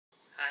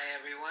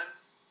everyone.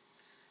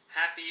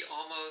 Happy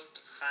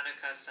almost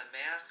Hanukkah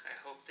Sameach. I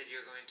hope that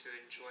you're going to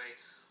enjoy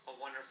a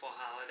wonderful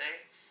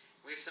holiday.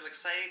 We have some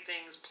exciting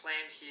things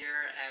planned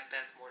here at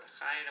Beth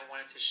Mordecai, and I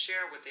wanted to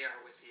share what they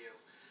are with you.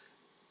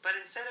 But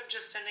instead of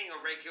just sending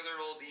a regular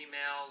old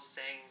email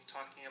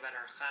talking about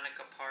our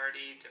Hanukkah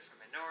party,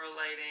 different menorah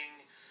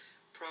lighting,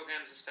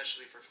 programs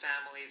especially for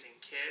families and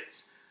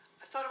kids,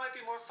 I thought it might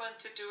be more fun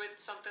to do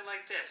it something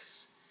like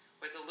this,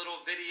 with a little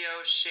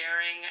video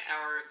sharing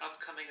our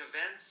upcoming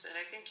events. And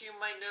I think you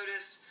might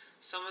notice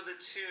some of the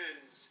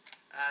tunes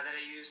that I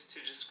used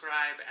to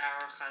describe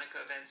our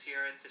Hanukkah events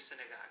here at the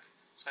synagogue.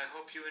 So I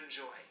hope you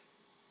enjoy.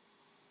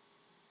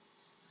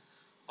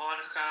 On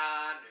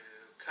Hanukkah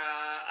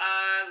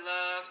I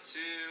love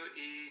to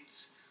eat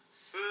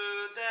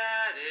food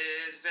that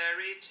is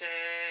very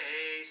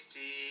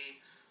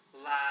tasty.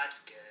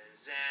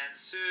 Latkes and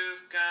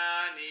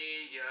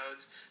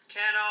sufganiyot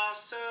can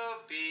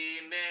also be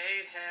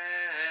made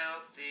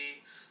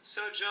healthy.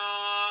 So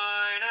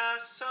join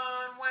us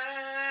on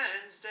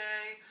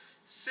Wednesday,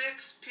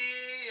 6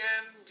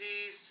 p.m.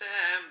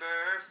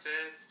 December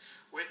 5th,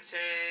 with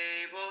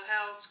Table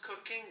Health's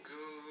cooking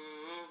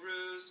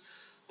gurus.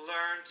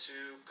 Learn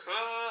to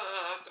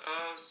cook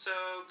oh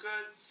so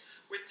good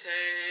with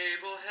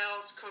Table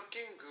Health's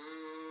cooking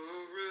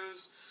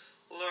gurus.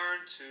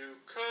 Learn to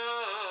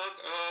cook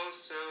oh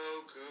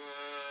so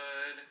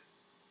good.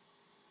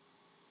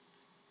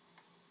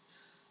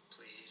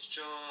 Please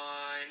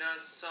join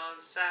us on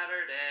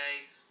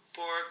Saturday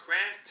for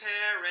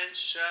Grandparent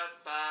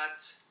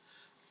Shabbat,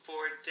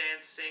 for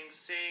dancing,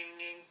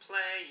 singing,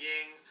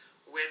 playing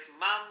with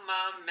Mom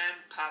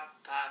and Pop.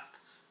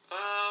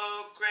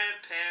 Oh,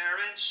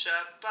 Grandparent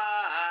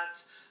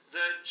Shabbat,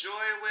 the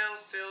joy will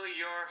fill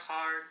your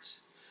heart.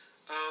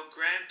 Oh,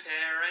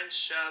 Grandparent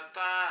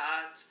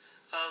Shabbat,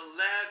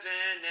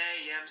 11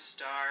 a.m.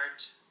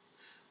 start.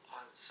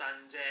 On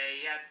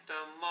Sunday at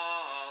the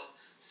mall,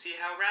 see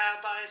how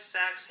Rabbi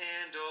Sachs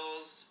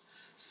handles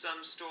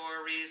some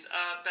stories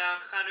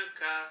about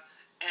Hanukkah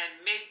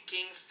and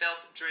making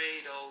felt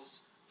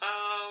dreidels.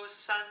 Oh,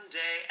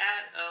 Sunday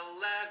at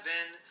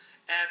 11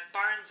 at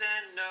Barnes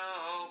 &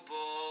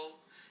 Noble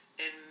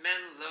in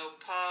Menlo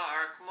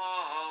Park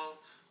Mall,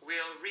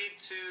 we'll read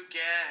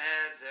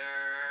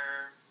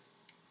together.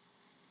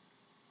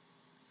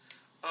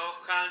 Oh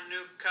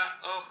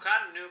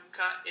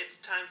Hanukkah, it's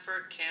time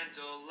for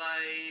candle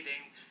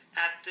lighting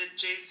at the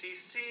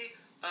JCC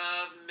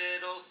of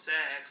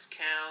Middlesex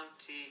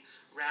County.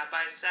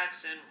 Rabbi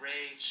Sachs and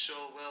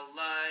Rachel will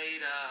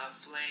light a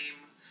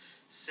flame.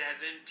 7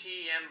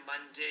 p.m.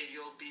 Monday,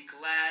 you'll be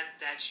glad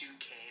that you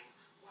came.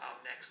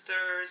 While next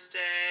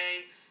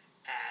Thursday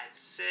at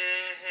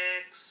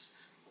 6,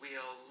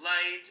 we'll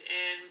light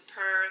in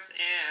Perth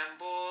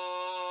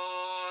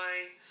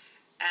Amboy.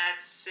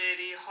 At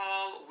City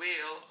Hall,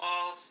 we'll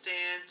all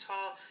stand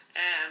tall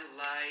and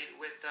light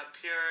with a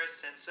pure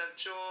sense of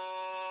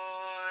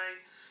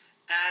joy.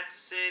 At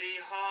City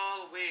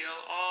Hall,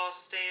 we'll all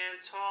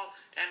stand tall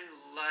and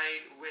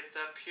light with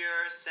a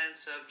pure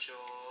sense of joy.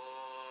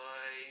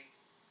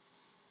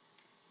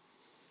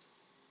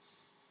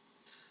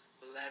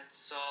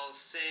 Let's all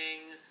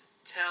sing,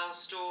 tell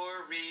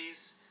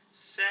stories,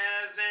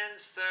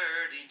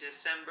 7:30,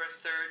 December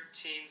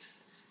 13th.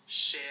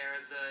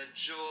 Share the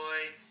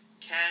joy.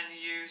 Can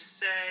you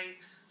say,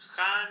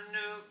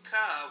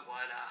 Hanukkah,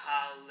 what a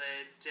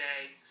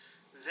holiday?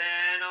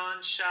 Then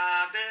on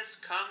Shabbos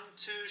come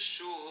to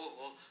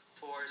shul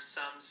for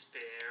some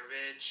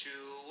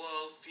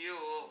spiritual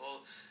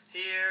fuel.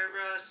 Hear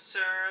a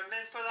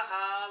sermon for the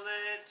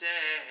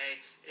holiday.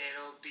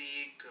 It'll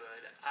be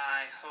good,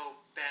 I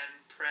hope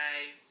and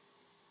pray.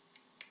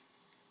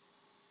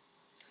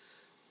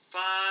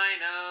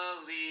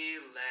 Finally,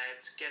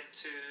 let's get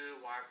to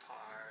our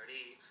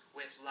party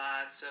with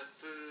lots of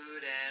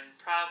food and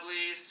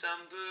probably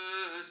some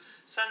booze.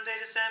 Sunday,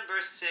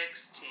 December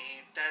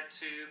 16th at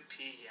 2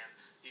 p.m.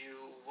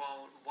 You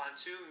won't want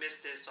to miss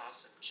this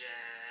awesome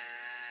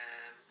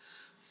jam.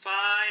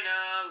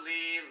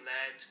 Finally,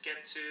 let's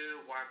get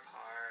to our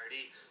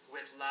party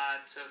with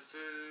lots of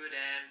food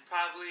and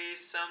probably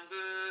some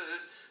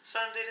booze.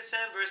 Sunday,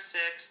 December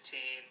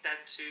 16th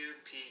at 2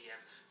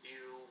 p.m.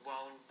 You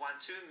won't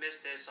want to miss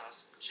this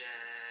awesome jam.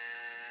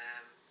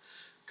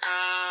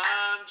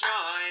 Come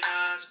join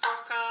us for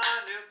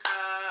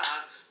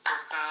Hanukkah, for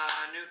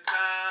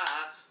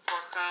Hanukkah,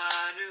 for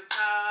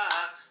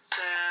Hanukkah.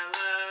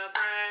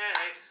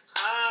 Celebrate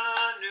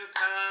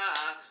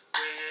Hanukkah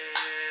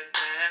with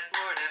Beth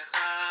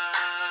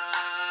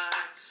Mordecai.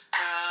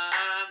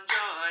 Come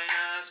join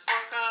us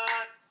for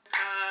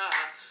Hanukkah,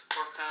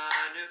 for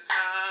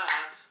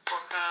Hanukkah,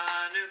 for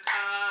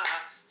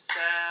Hanukkah.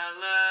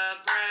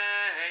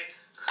 Celebrate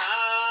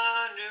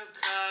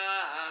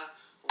Hanukkah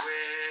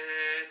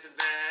with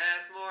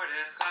Beth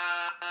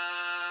Mordecai.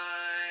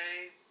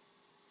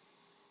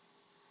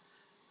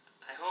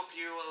 I hope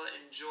you will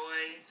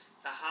enjoy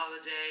the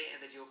holiday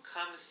and that you'll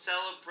come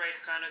celebrate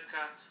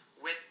Hanukkah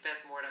with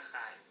Beth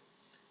Mordecai.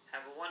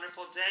 Have a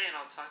wonderful day, and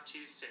I'll talk to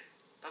you soon.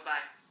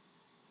 Bye-bye.